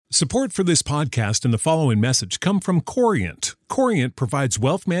Support for this podcast and the following message come from Corient. Corient provides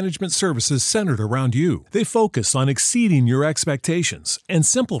wealth management services centered around you. They focus on exceeding your expectations and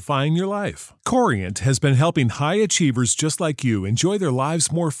simplifying your life. Corient has been helping high achievers just like you enjoy their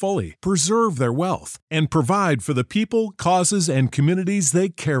lives more fully, preserve their wealth, and provide for the people, causes, and communities they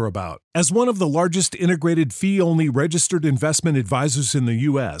care about. As one of the largest integrated fee-only registered investment advisors in the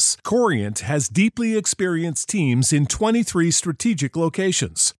U.S., Corient has deeply experienced teams in 23 strategic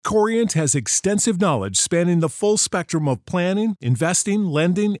locations. Corient has extensive knowledge spanning the full spectrum of planning, investing,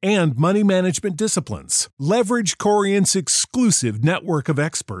 lending, and money management disciplines. Leverage Corient's exclusive network of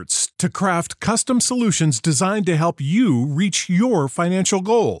experts to craft custom solutions designed to help you reach your financial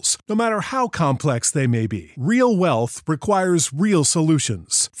goals, no matter how complex they may be. Real wealth requires real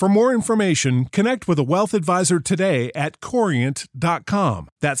solutions. For more information, connect with a wealth advisor today at Corient.com.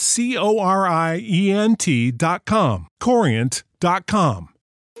 That's Corient.com. Corient.com.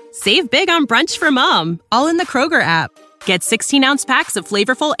 Save big on brunch for mom, all in the Kroger app. Get 16-ounce packs of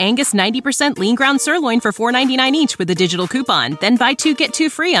flavorful Angus 90% lean ground sirloin for $4.99 each with a digital coupon. Then buy 2, get 2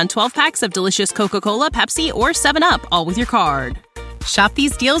 free on 12 packs of delicious Coca-Cola, Pepsi, or 7-Up, all with your card. Shop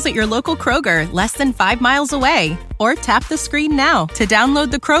these deals at your local Kroger, less than 5 miles away. Or tap the screen now to download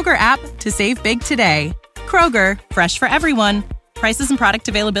the Kroger app to save big today. Kroger, fresh for everyone. Prices and product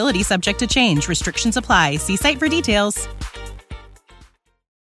availability subject to change. Restrictions apply. See site for details.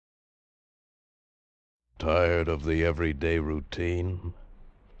 Tired of the everyday routine?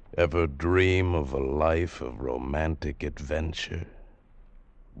 Ever dream of a life of romantic adventure?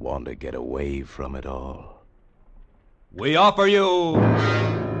 Want to get away from it all? We offer you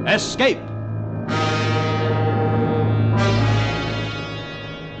Escape.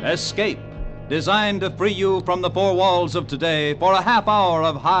 Escape, designed to free you from the four walls of today for a half hour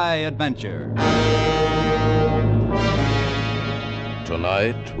of high adventure.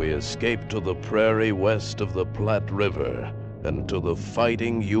 Tonight, we escape to the prairie west of the Platte River and to the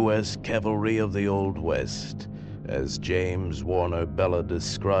fighting U.S. cavalry of the Old West, as James Warner Bella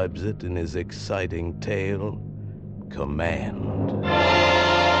describes it in his exciting tale, Command.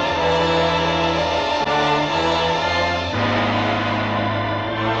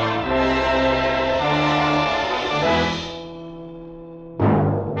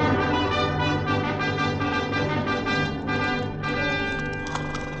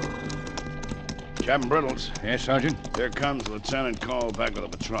 Captain Brittles. Yes, Sergeant? Here comes Lieutenant Cole back with a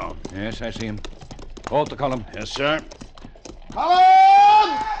patrol. Yes, I see him. Halt the column. Yes, sir.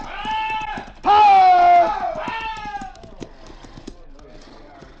 Column!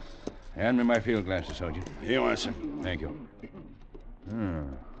 Hand me my field glasses, Sergeant. Here you are, sir. Thank you.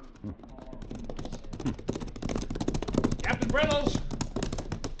 Captain Brittles!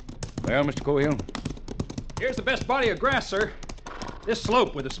 Well, Mr. Cohill? Here's the best body of grass, sir. This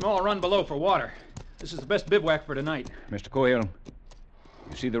slope with a small run below for water. This is the best bivouac for tonight. Mr. Cohill,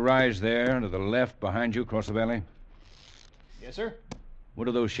 you see the rise there to the left behind you across the valley? Yes, sir. What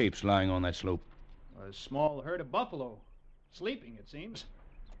are those shapes lying on that slope? A small herd of buffalo. Sleeping, it seems.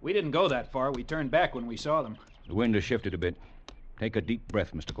 We didn't go that far. We turned back when we saw them. The wind has shifted a bit. Take a deep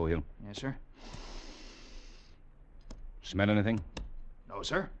breath, Mr. Cohill. Yes, sir. Smell anything? No,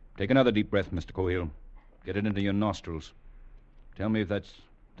 sir. Take another deep breath, Mr. Cohill. Get it into your nostrils. Tell me if that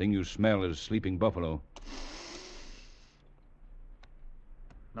thing you smell is sleeping buffalo.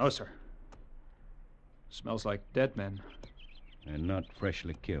 No, sir. Smells like dead men. And not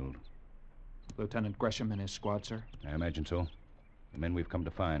freshly killed. Lieutenant Gresham and his squad, sir? I imagine so. The men we've come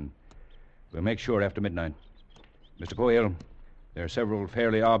to find. We'll make sure after midnight. Mr. Cohill, there are several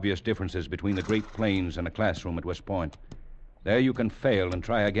fairly obvious differences between the Great Plains and a classroom at West Point. There you can fail and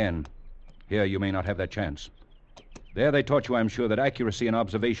try again. Here you may not have that chance. There they taught you, I'm sure, that accuracy in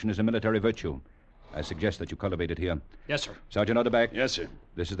observation is a military virtue. I suggest that you cultivate it here. Yes, sir. Sergeant Utterback. Yes, sir.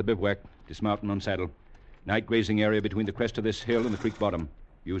 This is the bivouac. Dismount and unsaddle. Night grazing area between the crest of this hill and the creek bottom.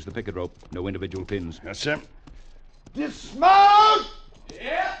 Use the picket rope. No individual pins. Yes, sir. Dismount!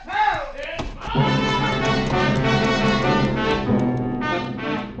 Yes, sir!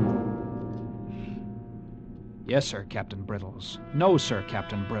 Yes, sir, Captain Brittles. No, sir,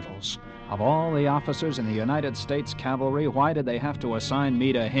 Captain Brittles. Of all the officers in the United States Cavalry, why did they have to assign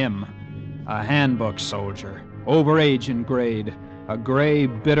me to him? A handbook soldier, over age and grade, a gray,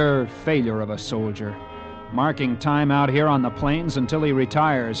 bitter failure of a soldier, marking time out here on the plains until he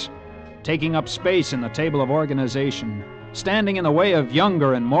retires, taking up space in the table of organization, standing in the way of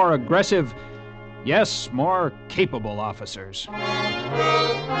younger and more aggressive, yes, more capable officers.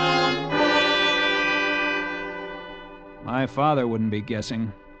 My father wouldn't be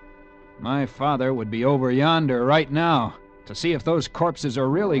guessing. My father would be over yonder right now, to see if those corpses are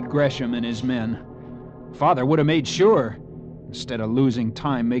really Gresham and his men. Father would have made sure, instead of losing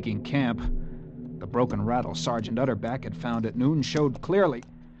time making camp. The broken rattle Sergeant Utterback had found at noon showed clearly.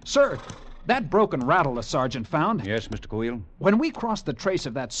 Sir, that broken rattle the sergeant found. Yes, Mr. Coyle? When we crossed the trace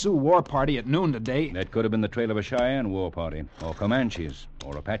of that Sioux war party at noon today... That could have been the trail of a Cheyenne war party, or Comanches,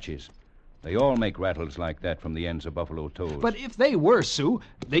 or Apaches. They all make rattles like that from the ends of buffalo toes. But if they were Sioux,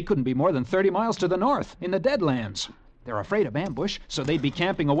 they couldn't be more than 30 miles to the north, in the Deadlands. They're afraid of ambush, so they'd be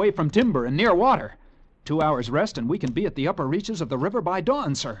camping away from timber and near water. 2 hours rest, and we can be at the upper reaches of the river by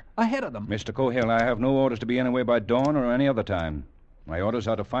dawn, sir, ahead of them. Mr. Cohill, I have no orders to be anywhere by dawn or any other time. My orders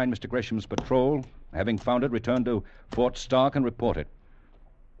are to find Mr. Gresham's patrol. Having found it, return to Fort Stark and report it.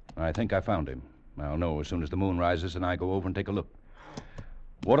 I think I found him. I'll know as soon as the moon rises and I go over and take a look.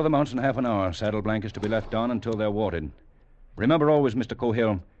 Water the mounts in half an hour. Saddle blankets to be left on until they're watered. Remember always, Mr.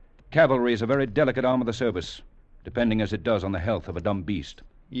 Cohill, cavalry is a very delicate arm of the service, depending as it does on the health of a dumb beast.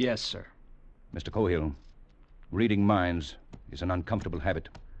 Yes, sir. Mr. Cohill, reading minds is an uncomfortable habit,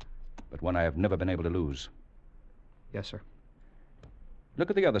 but one I have never been able to lose. Yes, sir. Look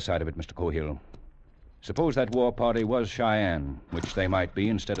at the other side of it, Mr. Cohill. Suppose that war party was Cheyenne, which they might be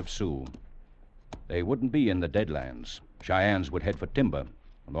instead of Sioux. They wouldn't be in the Deadlands. Cheyennes would head for timber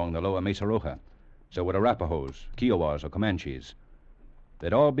along the lower Mesa Roja. So would Arapahoes, Kiowas, or Comanches.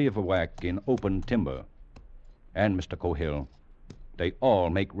 They'd all bivouac in open timber. And, Mr. Cohill, they all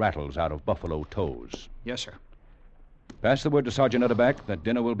make rattles out of buffalo toes. Yes, sir. Pass the word to Sergeant Utterback that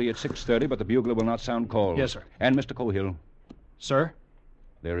dinner will be at 6:30, but the bugler will not sound call. Yes, sir. And, Mr. Cohill. Sir?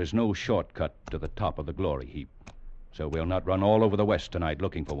 There is no shortcut to the top of the glory heap, so we'll not run all over the West tonight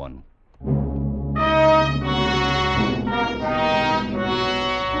looking for one.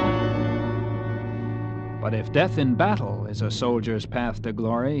 But if death in battle is a soldier's path to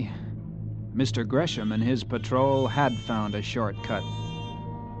glory, Mr. Gresham and his patrol had found a shortcut.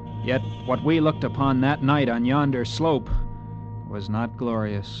 Yet what we looked upon that night on yonder slope was not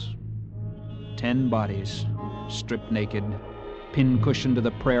glorious. 10 bodies, stripped naked, pin-cushioned to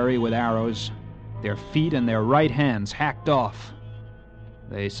the prairie with arrows, their feet and their right hands hacked off.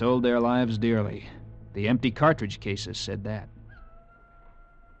 They sold their lives dearly. The empty cartridge cases said that.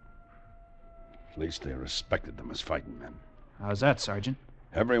 At least they respected them as fighting men. How's that, Sergeant?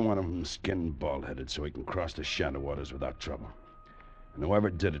 Every one of them skinned bald-headed so he can cross the shadow waters without trouble. And whoever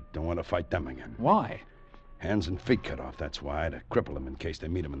did it don't want to fight them again. Why? Hands and feet cut off, that's why, to cripple them in case they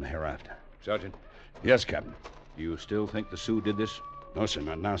meet him in the hereafter. Sergeant, Yes, Captain. do you still think the Sioux did this? No, sir,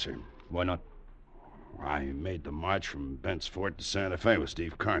 not now, sir. Why not? I made the march from Bent's Fort to Santa Fe with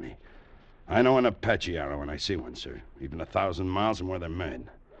Steve Kearney. I know an Apache arrow when I see one, sir. Even 1,000 miles from where they're made.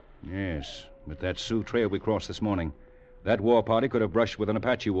 Yes, but that Sioux trail we crossed this morning, that war party could have brushed with an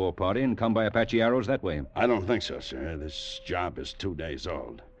Apache war party and come by Apache arrows that way. I don't think so, sir. This job is 2 days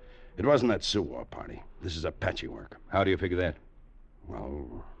old. It wasn't that Sioux war party. This is Apache work. How do you figure that?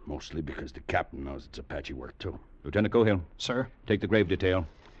 Well, mostly because the captain knows it's Apache work, too. Lieutenant Cohill, Sir? take the grave detail.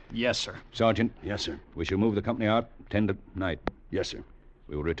 Yes, sir. Sergeant, Yes, sir. we shall move the company out 10 to night. Yes, sir.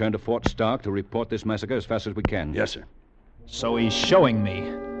 We will return to Fort Stark to report this massacre as fast as we can. Yes, sir. So he's showing me.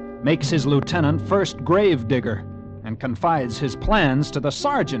 Makes his lieutenant first grave digger and confides his plans to the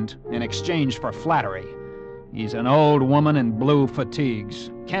sergeant in exchange for flattery. He's an old woman in blue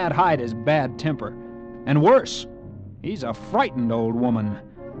fatigues. Can't hide his bad temper. And worse, he's a frightened old woman.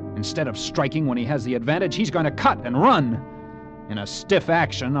 Instead of striking when he has the advantage, he's going to cut and run. In a stiff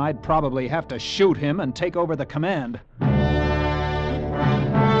action, I'd probably have to shoot him and take over the command.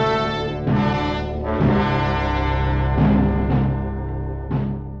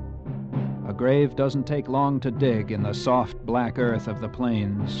 A grave doesn't take long to dig in the soft black earth of the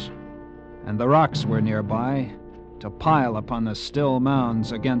plains, and the rocks were nearby to pile upon the still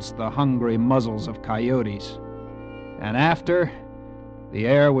mounds against the hungry muzzles of coyotes. And after, the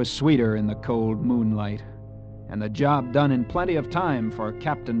air was sweeter in the cold moonlight, and the job done in plenty of time for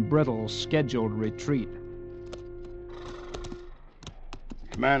Captain Brittle's scheduled retreat.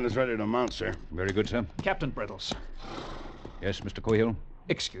 Command is ready to mount, sir. Very good, sir. Captain Brittles. Yes, Mr. Cohill?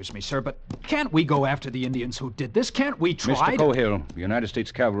 Excuse me, sir, but can't we go after the Indians who did this? Can't we try Mr. to... Cohill, the United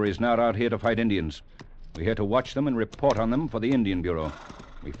States Cavalry is not out here to fight Indians. We're here to watch them and report on them for the Indian Bureau.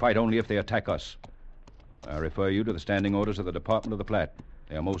 We fight only if they attack us. I refer you to the standing orders of the Department of the Platte.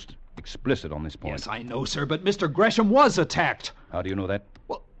 They are most explicit on this point. Yes, I know, sir, but Mr. Gresham was attacked. How do you know that?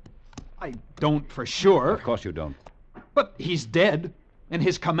 Well, I don't for sure. Of course you don't. But he's dead, and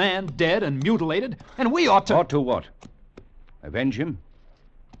his command dead and mutilated, and we ought to... Ought to what? Avenge him?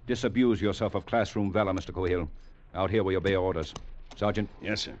 Disabuse yourself of classroom valor, Mr. Cohill. Out here we obey orders. Sergeant?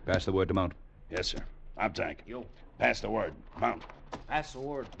 Yes, sir. Pass the word to mount. Yes, sir. Up tank. You. Pass the word. Mount. Pass the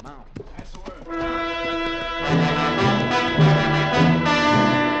word. Mount. That's the word.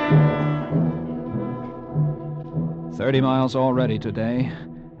 30 miles already today,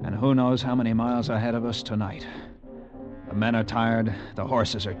 and who knows how many miles ahead of us tonight. The men are tired, the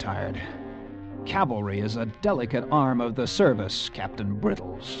horses are tired. Cavalry is a delicate arm of the service, Captain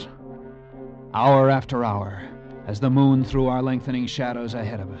Brittles. Hour after hour, as the moon threw our lengthening shadows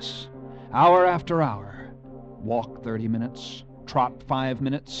ahead of us. Hour after hour. Walk 30 minutes, trot 5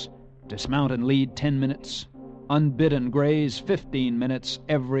 minutes, dismount and lead 10 minutes, unbidden graze 15 minutes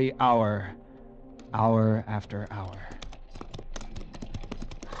every hour. Hour after hour.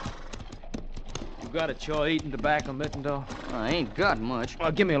 You got a chore eating tobacco, Mittendorf? I ain't got much.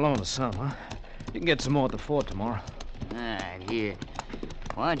 Well, give me a loan of some, huh? You can get some more at the fort tomorrow. Here.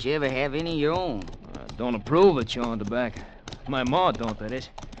 Why don't you ever have any of your own? I don't approve of chewing tobacco. My ma don't, that is.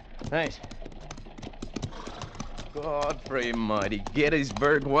 Thanks. Godfrey mighty,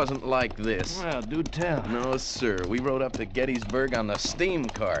 Gettysburg wasn't like this. Well, do tell. No, sir. We rode up to Gettysburg on the steam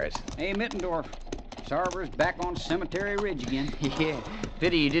cars. Hey, Mittendorf. Sarver's back on Cemetery Ridge again. Yeah,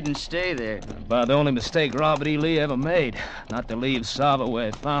 pity you didn't stay there. About the only mistake Robert E. Lee ever made, not to leave Sava where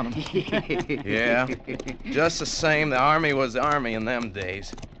he found him. Yeah. Just the same, the Army was the Army in them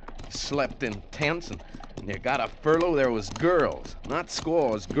days. Slept in tents, and you got a furlough, there was girls. Not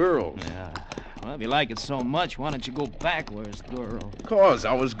squaws, girls. Yeah. Well, if you like it so much, why don't you go back where it's girls? 'Cause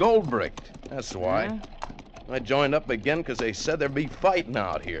I was gold-bricked. That's why. Yeah? I joined up again 'cause they said there'd be fighting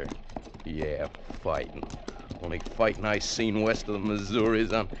out here. Yeah, fighting. Only fighting I seen west of the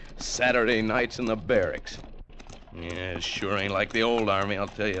Missouris on Saturday nights in the barracks. Yeah, it sure ain't like the old Army, I'll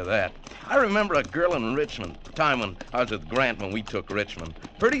tell you that. I remember a girl in Richmond, time when I was with Grant when we took Richmond.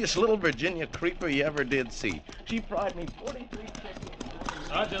 Prettiest little Virginia creeper you ever did see. She fried me 43 chickens.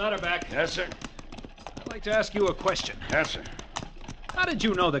 Sergeant Utterback. Yes, sir. I'd like to ask you a question. Yes, sir. How did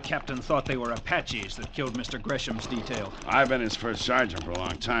you know the captain thought they were Apaches that killed Mr. Gresham's detail? I've been his first sergeant for a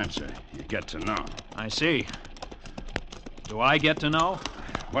long time, sir. You get to know. I see. Do I get to know?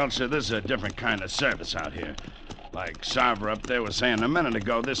 Well, sir, this is a different kind of service out here. Like Sarver up there was saying a minute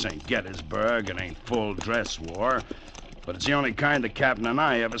ago, this ain't Gettysburg, it ain't full-dress war. But it's the only kind the captain and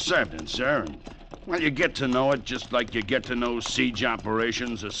I ever served in, sir. And, well, you get to know it just like you get to know siege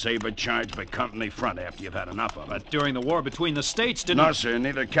operations or saber charge by company front after you've had enough of it. But during the war between the states, didn't... No, sir,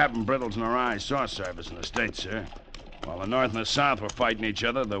 neither Captain Brittles nor I saw service in the States, sir. While the North and the South were fighting each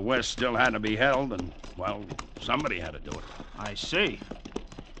other, the West still had to be held, and, well, somebody had to do it. I see.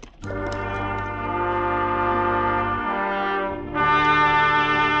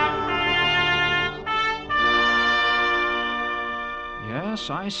 Yes,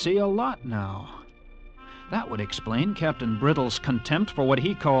 I see a lot now. That would explain Captain Brittles' contempt for what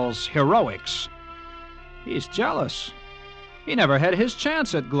he calls heroics. He's jealous. He never had his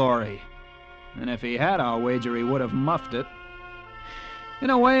chance at glory. And if he had, I'll wager he would have muffed it. In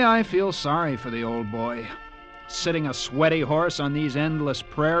a way, I feel sorry for the old boy, sitting a sweaty horse on these endless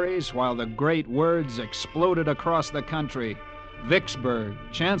prairies while the great words exploded across the country. Vicksburg,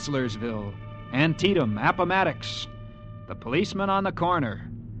 Chancellorsville, Antietam, Appomattox. The policeman on the corner,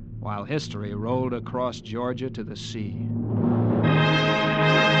 while history rolled across Georgia to the sea.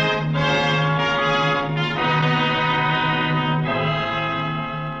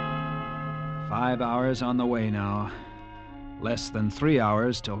 "5 hours on the way now. Less than 3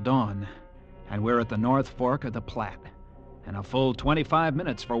 hours till dawn. And we're at the North Fork of the Platte. And a full 25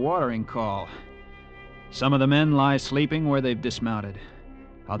 minutes for watering call. Some of the men lie sleeping where they've dismounted.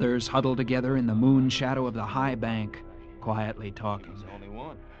 Others huddle together in the moon shadow of the high bank, quietly talking. There's only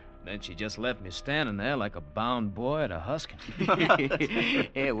one. Then she just left me standing there like a bound boy at a husking.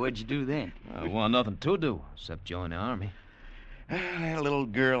 Yeah, what'd you do then? I want nothing to do except join the Army. That little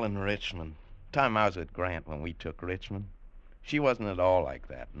girl in Richmond. Time I was with Grant when we took Richmond. She wasn't at all like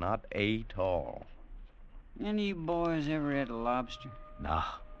that. Not at all. Any of you boys ever had a lobster? Nah,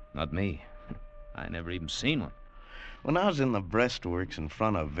 not me. I never even seen one. When I was in the breastworks in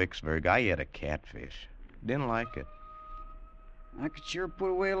front of Vicksburg, I ate a catfish. Didn't like it. I could sure put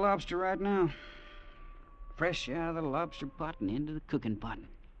away a lobster right now. Fresh out of the lobster pot and into the cooking pot.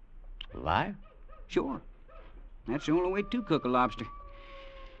 Live? Sure. That's the only way to cook a lobster.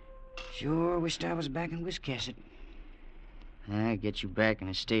 Sure wished I was back in Wiscasset. I get you back in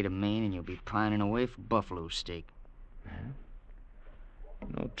the state of Maine and you'll be pining away for buffalo steak.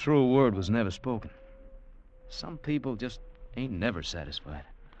 No true word was never spoken. Some people just ain't never satisfied.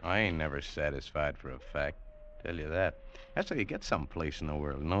 I ain't never satisfied for a fact. Tell you that. That's how you get someplace in the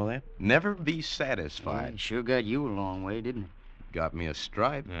world, know that? Never be satisfied. Yeah, sure got you a long way, didn't it? got me a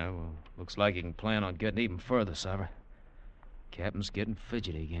stripe. Yeah, well, looks like you can plan on getting even further, Sarver. Captain's getting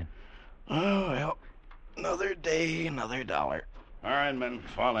fidgety again. Oh, well, another day, another dollar. All right, men,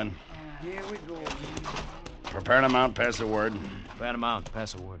 fall in. Here we go. Prepare to mount, pass the word. Prepare to mount,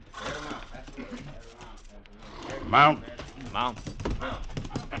 pass the word. Mount. Mount.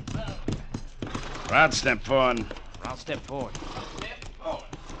 Rod, step forward. I'll step forward.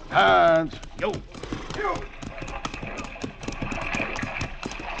 Hands. Yo.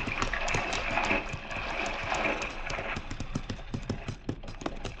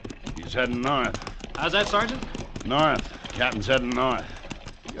 He's heading north. How's that, Sergeant? North. Captain's heading north.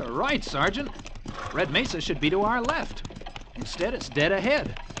 You're right, Sergeant. Red Mesa should be to our left. Instead, it's dead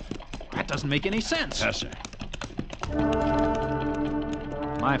ahead. That doesn't make any sense. Yes, sir.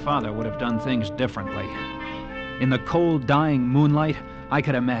 My father would have done things differently. In the cold, dying moonlight, I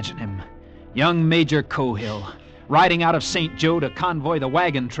could imagine him. Young Major Cohill, riding out of St. Joe to convoy the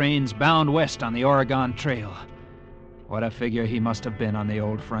wagon trains bound west on the Oregon Trail. What a figure he must have been on the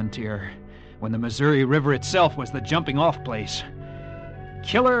old frontier, when the Missouri River itself was the jumping-off place.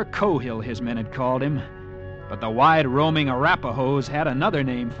 Killer Cohill, his men had called him, but the wide-roaming Arapahoes had another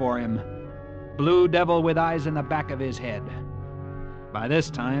name for him. Blue Devil with eyes in the back of his head. By this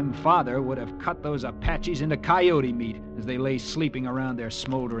time, Father would have cut those Apaches into coyote meat as they lay sleeping around their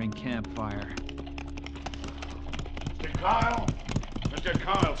smoldering campfire. Mr. Kyle? Mr.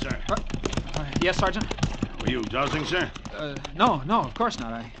 Kyle, sir. Yes, Sergeant? Were you dozing, sir? No, of course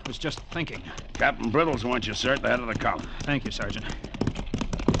not. I was just thinking. Captain Brittles wants you, sir, at the head of the column. Thank you, Sergeant.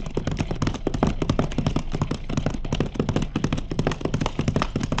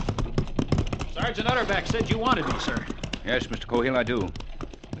 Sergeant Utterback said you wanted me, sir. Yes, Mr. Cohill, I do.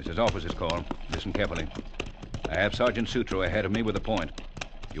 This is officer's call. Listen carefully. I have Sergeant Sutro ahead of me with a point.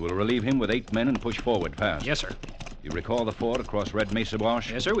 You will relieve him with 8 men and push forward fast. Yes, sir. You recall the ford across Red Mesa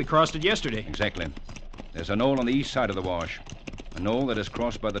Wash? Yes, sir. We crossed it yesterday. Exactly. There's a knoll on the east side of the wash. A knoll that is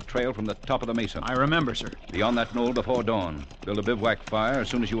crossed by the trail from the top of the mesa. I remember, sir. Beyond that knoll before dawn. Build a bivouac fire as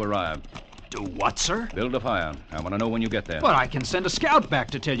soon as you arrive. Do what, sir? Build a fire. I want to know when you get there. But I can send a scout back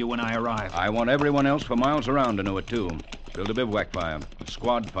to tell you when I arrive. I want everyone else for miles around to know it, too. Build a bivouac fire. A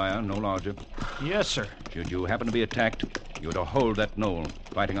squad fire, no larger. Yes, sir. Should you happen to be attacked, you're to hold that knoll,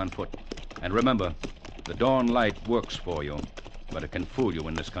 fighting on foot. And remember, the dawn light works for you, but it can fool you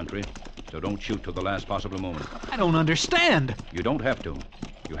in this country, so don't shoot till the last possible moment. I don't understand. You don't have to.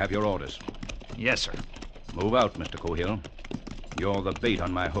 You have your orders. Yes, sir. Move out, Mr. Cohill. You're the bait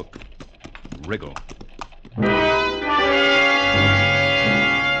on my hook. Wriggle.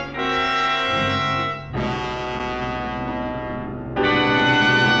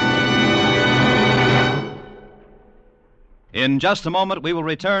 In just a moment, we will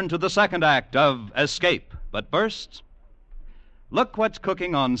return to the second act of Escape. But first, look what's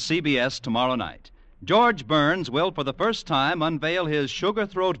cooking on CBS tomorrow night. George Burns will, for the first time, unveil his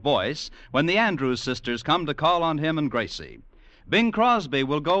sugar-throat voice when the Andrews sisters come to call on him and Gracie. Bing Crosby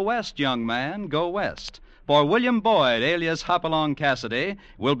will go west, young man, go west. For William Boyd, alias Hopalong Cassidy,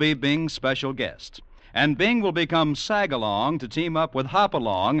 will be Bing's special guest. And Bing will become Sagalong to team up with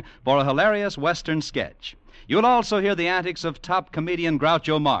Hopalong for a hilarious Western sketch. You'll also hear the antics of top comedian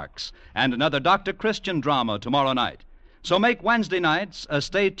Groucho Marx and another Dr. Christian drama tomorrow night. So make Wednesday nights a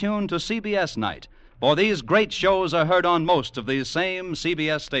stay tuned to CBS night, for these great shows are heard on most of these same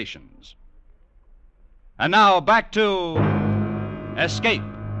CBS stations. And now back to Escape.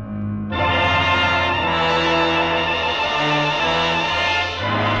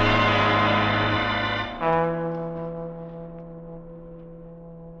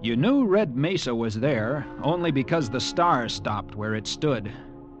 You knew Red Mesa was there only because the stars stopped where it stood.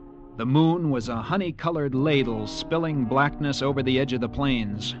 The moon was a honey-colored ladle spilling blackness over the edge of the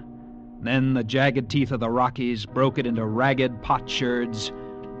plains. Then the jagged teeth of the Rockies broke it into ragged potsherds,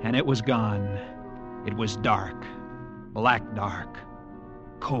 and it was gone. It was dark, black dark,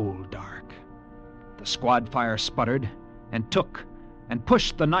 cold dark. The squad fire sputtered and took and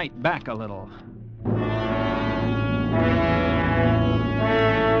pushed the night back a little.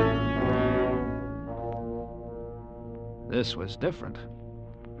 This was different.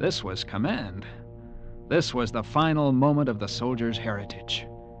 This was command. This was the final moment of the soldier's heritage.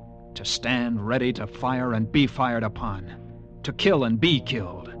 To stand ready to fire and be fired upon. To kill and be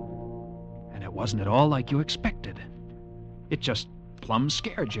killed. And it wasn't at all like you expected. It just plumb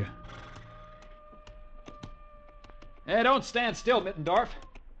scared you. Hey, don't stand still, Mittendorf.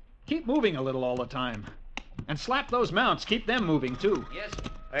 Keep moving a little all the time. And slap those mounts. Keep them moving, too. Yes.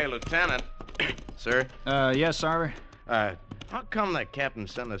 Hey, Lieutenant. Sir? Yes, sir? How come that captain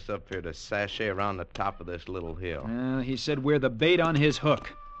sent us up here to sashay around the top of this little hill? He said we're the bait on his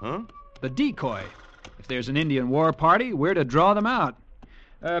hook. Huh? The decoy. If there's an Indian war party, we're to draw them out.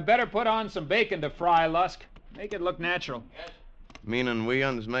 Better put on some bacon to fry, Lusk. Make it look natural. Meaning we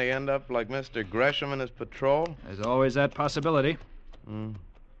uns may end up like Mr. Gresham and his patrol? There's always that possibility.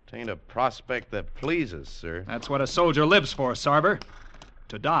 Tain't a prospect that pleases, sir. That's what a soldier lives for, Sarver.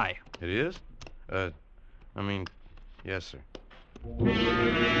 To die. It is? Yes, sir.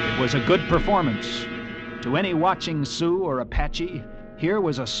 It was a good performance. To any watching Sioux or Apache, here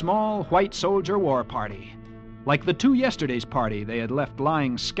was a small white soldier war party. Like the two yesterday's party they had left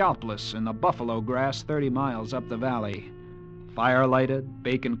lying scalpless in the buffalo grass 30 miles up the valley. Fire lighted,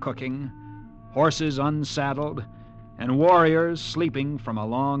 bacon cooking, horses unsaddled, and warriors sleeping from a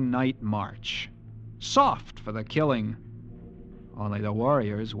long night march. Soft for the killing, only the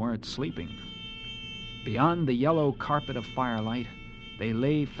warriors weren't sleeping. Beyond the yellow carpet of firelight, they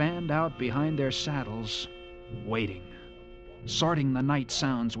lay fanned out behind their saddles, waiting, sorting the night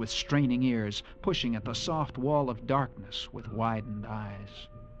sounds with straining ears, pushing at the soft wall of darkness with widened eyes.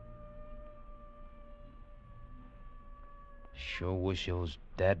 Sure wish those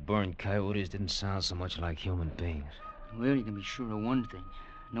dad-burned coyotes didn't sound so much like human beings. Well, you can be sure of one thing.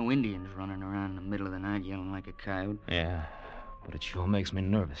 No Indians running around in the middle of the night yelling like a coyote. Yeah, but it sure makes me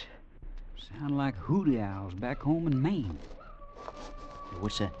nervous. Sound like hooty owls back home in Maine. Hey,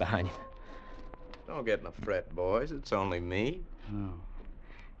 what's that? Behind you. Don't get in a fret, boys. It's only me. Oh.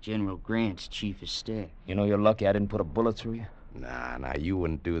 General Grant's chief of staff. You know you're lucky I didn't put a bullet through you? Nah, you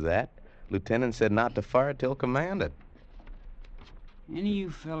wouldn't do that. Lieutenant said not to fire till commanded. Any of you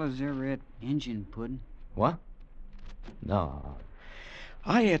fellas ever ate Injun pudding? What? No.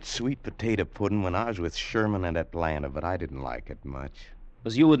 I ate sweet potato pudding when I was with Sherman at Atlanta, but I didn't like it much.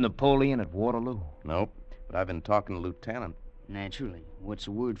 Was you with Napoleon at Waterloo? Nope, but I've been talking to Lieutenant. Naturally. What's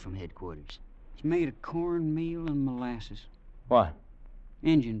the word from headquarters? It's made of cornmeal and molasses. What?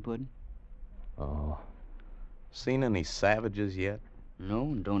 Injun pudding. Oh. Seen any savages yet? No,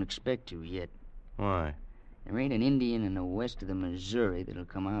 and don't expect to yet. Why? There ain't an Indian in the west of the Missouri that'll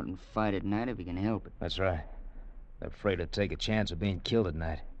come out and fight at night if he can help it. That's right. They're afraid to take a chance of being killed at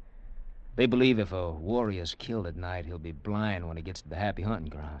night. They believe if a warrior's killed at night, he'll be blind when he gets to the happy hunting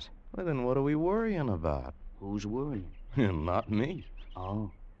grounds. Well, then what are we worrying about? Who's worrying? Not me. Oh.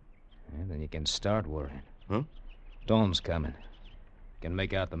 And then you can start worrying. Huh? Dawn's coming. Can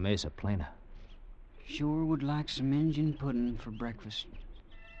make out the mesa plainer. Sure would like some Injun pudding for breakfast.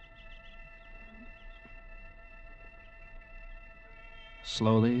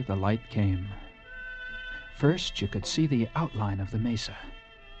 Slowly, the light came. First, you could see the outline of the mesa.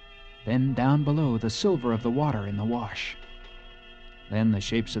 Then, down below, the silver of the water in the wash. Then, the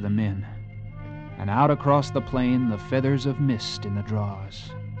shapes of the men. And out across the plain, the feathers of mist in the draws.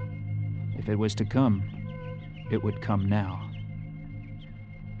 If it was to come, it would come now.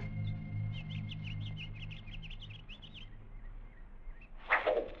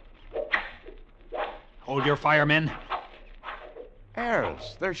 Hold your fire, men.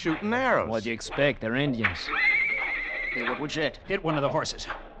 Arrows. They're shooting arrows. What'd you expect? They're Indians. Hey, what's that? Hit one of the horses.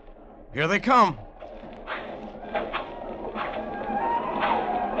 Here they come.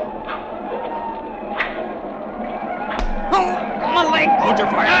 Oh, my leg! Hold your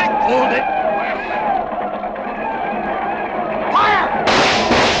fire. Hold it. Fire!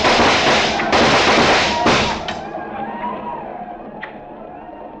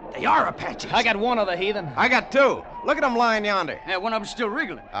 They are Apaches. I got one of the heathen. I got two. Look at them lying yonder. Yeah, one of them's still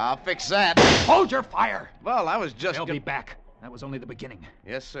wriggling. I'll fix that. Hold your fire. Well, I was just... They'll be back. That was only the beginning.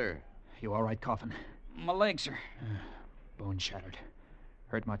 Yes, sir. You all right, Coffin? My leg, sir. Bone shattered.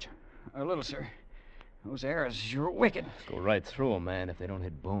 Hurt much? A little, sir. Those arrows sure wicked. Go right through 'em, man, if they don't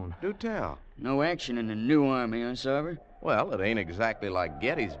hit bone. Do tell. No action in the new army, huh, Sarver? Well, it ain't exactly like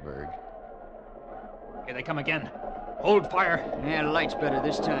Gettysburg. Here they come again. Hold fire. Yeah, the light's better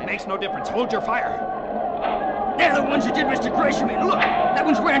this time. Makes no difference. Hold your fire. They're the ones that did Mr. Gresham in. Look, that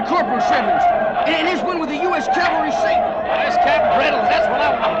one's wearing corporal shrivels. And there's one with the U.S. Cavalry saber. There's Captain Brittles. That's what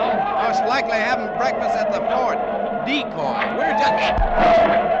I want to know. Most likely having breakfast at the fort. Decoy. We're just...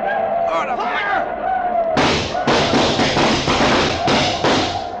 Order fire!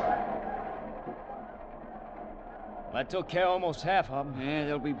 I took care of almost half of them. Yeah,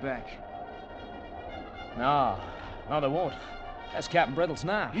 they'll be back. No, they won't. That's Captain Brittles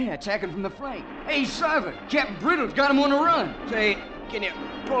now. Yeah, attacking from the flank. Hey, Sarver, Captain Brittle's got him on the run. Say, can you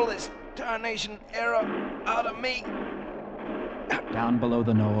pull this tarnation arrow out of me? Down below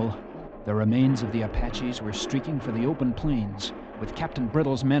the knoll, the remains of the Apaches were streaking for the open plains, with Captain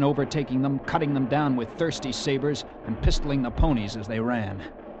Brittle's men overtaking them, cutting them down with thirsty sabers, and pistoling the ponies as they ran.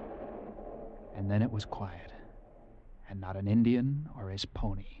 And then it was quiet, and not an Indian or his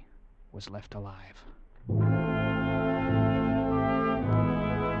pony was left alive.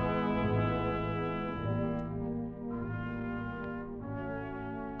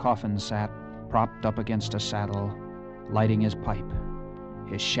 Coffin sat, propped up against a saddle, lighting his pipe,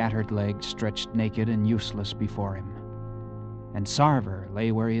 his shattered leg stretched naked and useless before him. And Sarver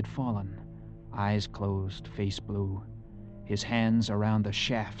lay where he had fallen, eyes closed, face blue, his hands around the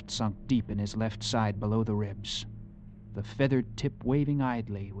shaft sunk deep in his left side below the ribs, the feathered tip waving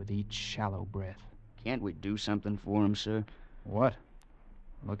idly with each shallow breath. Can't we do something for him, sir? What?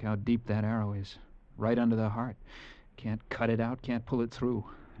 Look how deep that arrow is. Right under the heart. Can't cut it out, can't pull it through.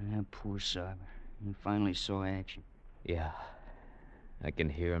 Poor Sarver. He finally saw action. Yeah. I can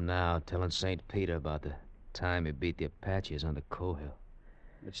hear him now telling St. Peter about the time he beat the Apaches on the Cohill.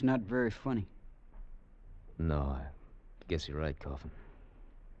 It's not very funny. No, I guess you're right, Coffin.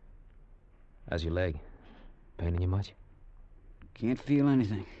 How's your leg? Paining you much? Can't feel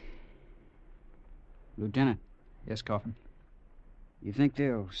anything. Lieutenant. Yes, Coffin? You think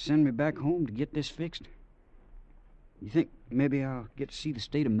they'll send me back home to get this fixed? You think maybe I'll get to see the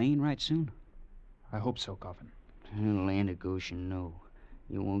state of Maine right soon? I hope so, Coffin. Land of Goshen, no.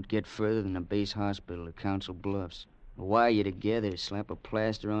 You won't get further than a base hospital at Council Bluffs. Wire you together, slap a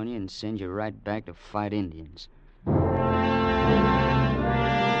plaster on you, and send you right back to fight Indians.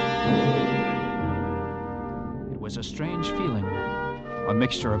 It was a strange feeling, a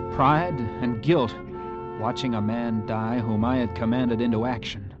mixture of pride and guilt, watching a man die whom I had commanded into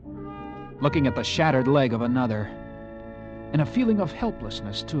action, looking at the shattered leg of another, and a feeling of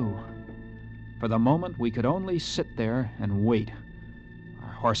helplessness, too. For the moment, we could only sit there and wait.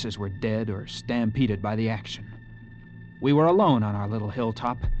 Our horses were dead or stampeded by the action. We were alone on our little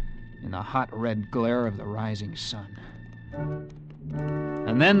hilltop in the hot red glare of the rising sun.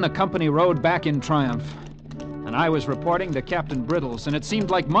 And then the company rode back in triumph, and I was reporting to Captain Brittles, and it seemed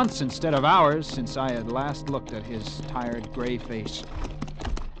like months instead of hours since I had last looked at his tired gray face.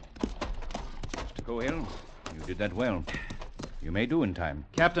 Mr. Cohill, you did that well. You may do in time.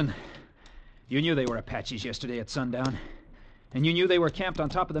 Captain, you knew they were Apaches yesterday at sundown. And you knew they were camped on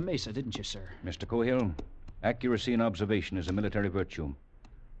top of the mesa, didn't you, sir? Mr. Cohill, accuracy in observation is a military virtue.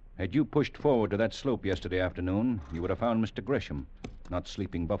 Had you pushed forward to that slope yesterday afternoon, you would have found Mr. Gresham, not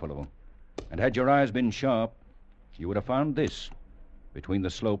Sleeping Buffalo. And had your eyes been sharp, you would have found this, between the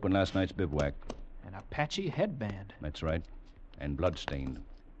slope and last night's bivouac. An Apache headband. That's right, and bloodstained.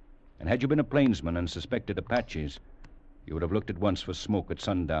 And had you been a plainsman and suspected Apaches, you would have looked at once for smoke at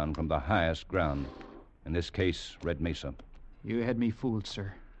sundown from the highest ground. In this case, Red Mesa. You had me fooled,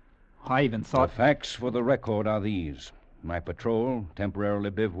 sir. I even thought... The facts for the record are these. My patrol, temporarily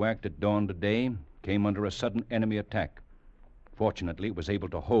bivouacked at dawn today, came under a sudden enemy attack. Fortunately, it was able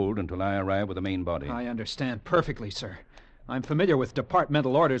to hold until I arrived with the main body. I understand perfectly, sir. I'm familiar with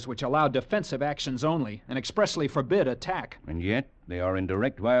departmental orders which allow defensive actions only and expressly forbid attack. And yet, they are in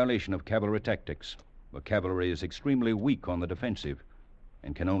direct violation of cavalry tactics. The cavalry is extremely weak on the defensive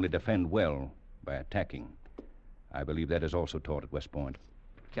and can only defend well by attacking. I believe that is also taught at West Point.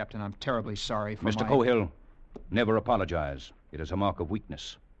 Captain, I'm terribly sorry for Mr. Cohill, never apologize. It is a mark of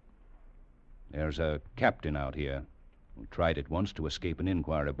weakness. There's a captain out here who tried it once to escape an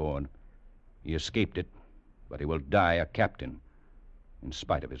inquiry board. He escaped it, but he will die a captain, in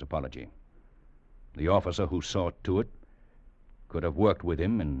spite of his apology. The officer who saw to it could have worked with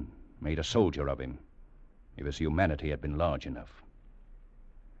him and made a soldier of him, if his humanity had been large enough.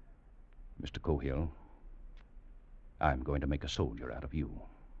 Mr. Cohill, I'm going to make a soldier out of you.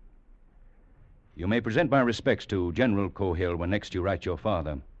 You may present my respects to General Cohill when next you write your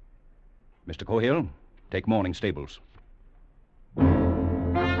father. Mr. Cohill, take morning stables.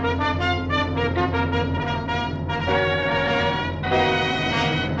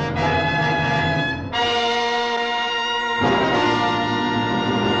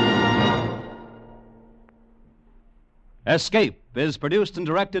 Escape is produced and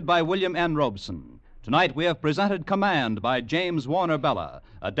directed by William N. Robeson. Tonight we have presented Command by James Warner Bella,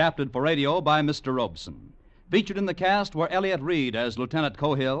 adapted for radio by Mr. Robeson. Featured in the cast were Elliott Reed as Lieutenant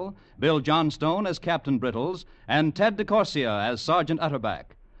Cohill, Bill Johnstone as Captain Brittles, and Ted DeCorsia as Sergeant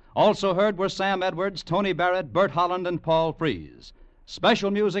Utterback. Also heard were Sam Edwards, Tony Barrett, Bert Holland, and Paul Frees. Special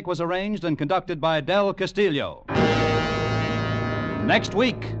music was arranged and conducted by Del Castillo. Next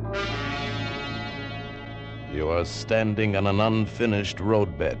week... You are standing on an unfinished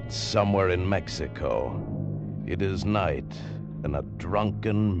roadbed somewhere in Mexico. It is night, and a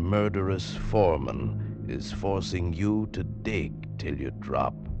drunken, murderous foreman is forcing you to dig till you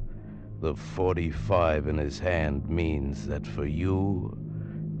drop. The 45 in his hand means that for you,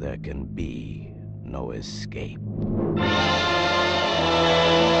 there can be no escape.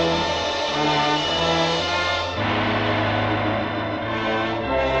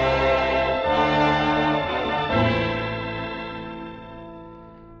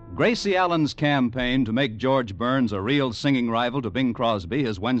 Gracie Allen's campaign to make George Burns a real singing rival to Bing Crosby,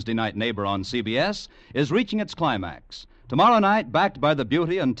 his Wednesday night neighbor on CBS, is reaching its climax. Tomorrow night, backed by the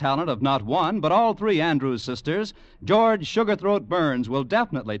beauty and talent of not one, but all three Andrews sisters, George Sugarthroat Burns will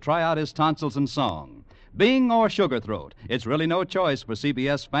definitely try out his tonsils in song. Bing or Sugarthroat, it's really no choice for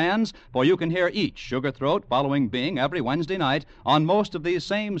CBS fans, for you can hear each Sugarthroat following Bing every Wednesday night on most of these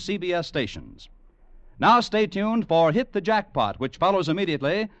same CBS stations. Now stay tuned for Hit the Jackpot, which follows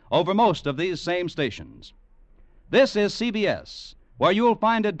immediately over most of these same stations. This is CBS, where you'll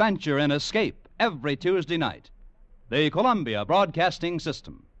find adventure and escape every Tuesday night. The Columbia Broadcasting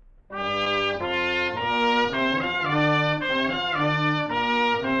System.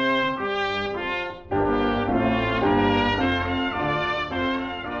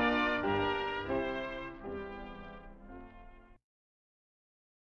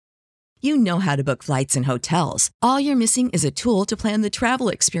 You know how to book flights and hotels. All you're missing is a tool to plan the travel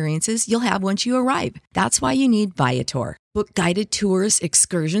experiences you'll have once you arrive. That's why you need Viator. Book guided tours,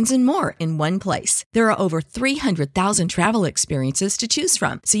 excursions, and more in one place. There are over 300,000 travel experiences to choose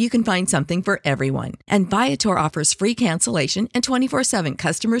from, so you can find something for everyone. And Viator offers free cancellation and 24/7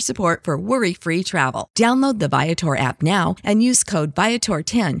 customer support for worry-free travel. Download the Viator app now and use code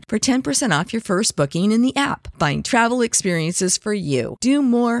Viator10 for 10% off your first booking in the app. Find travel experiences for you. Do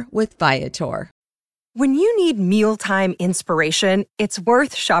more with Viator. When you need mealtime inspiration, it's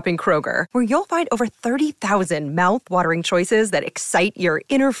worth shopping Kroger, where you'll find over 30,000 mouth-watering choices that excite your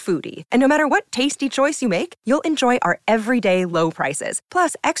inner foodie. And no matter what tasty choice you make, you'll enjoy our everyday low prices,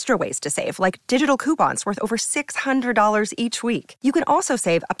 plus extra ways to save, like digital coupons worth over $600 each week. You can also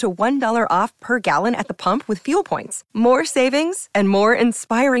save up to $1 off per gallon at the pump with fuel points. More savings and more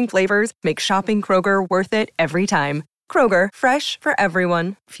inspiring flavors make shopping Kroger worth it every time. Kroger, fresh for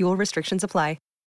everyone. Fuel restrictions apply.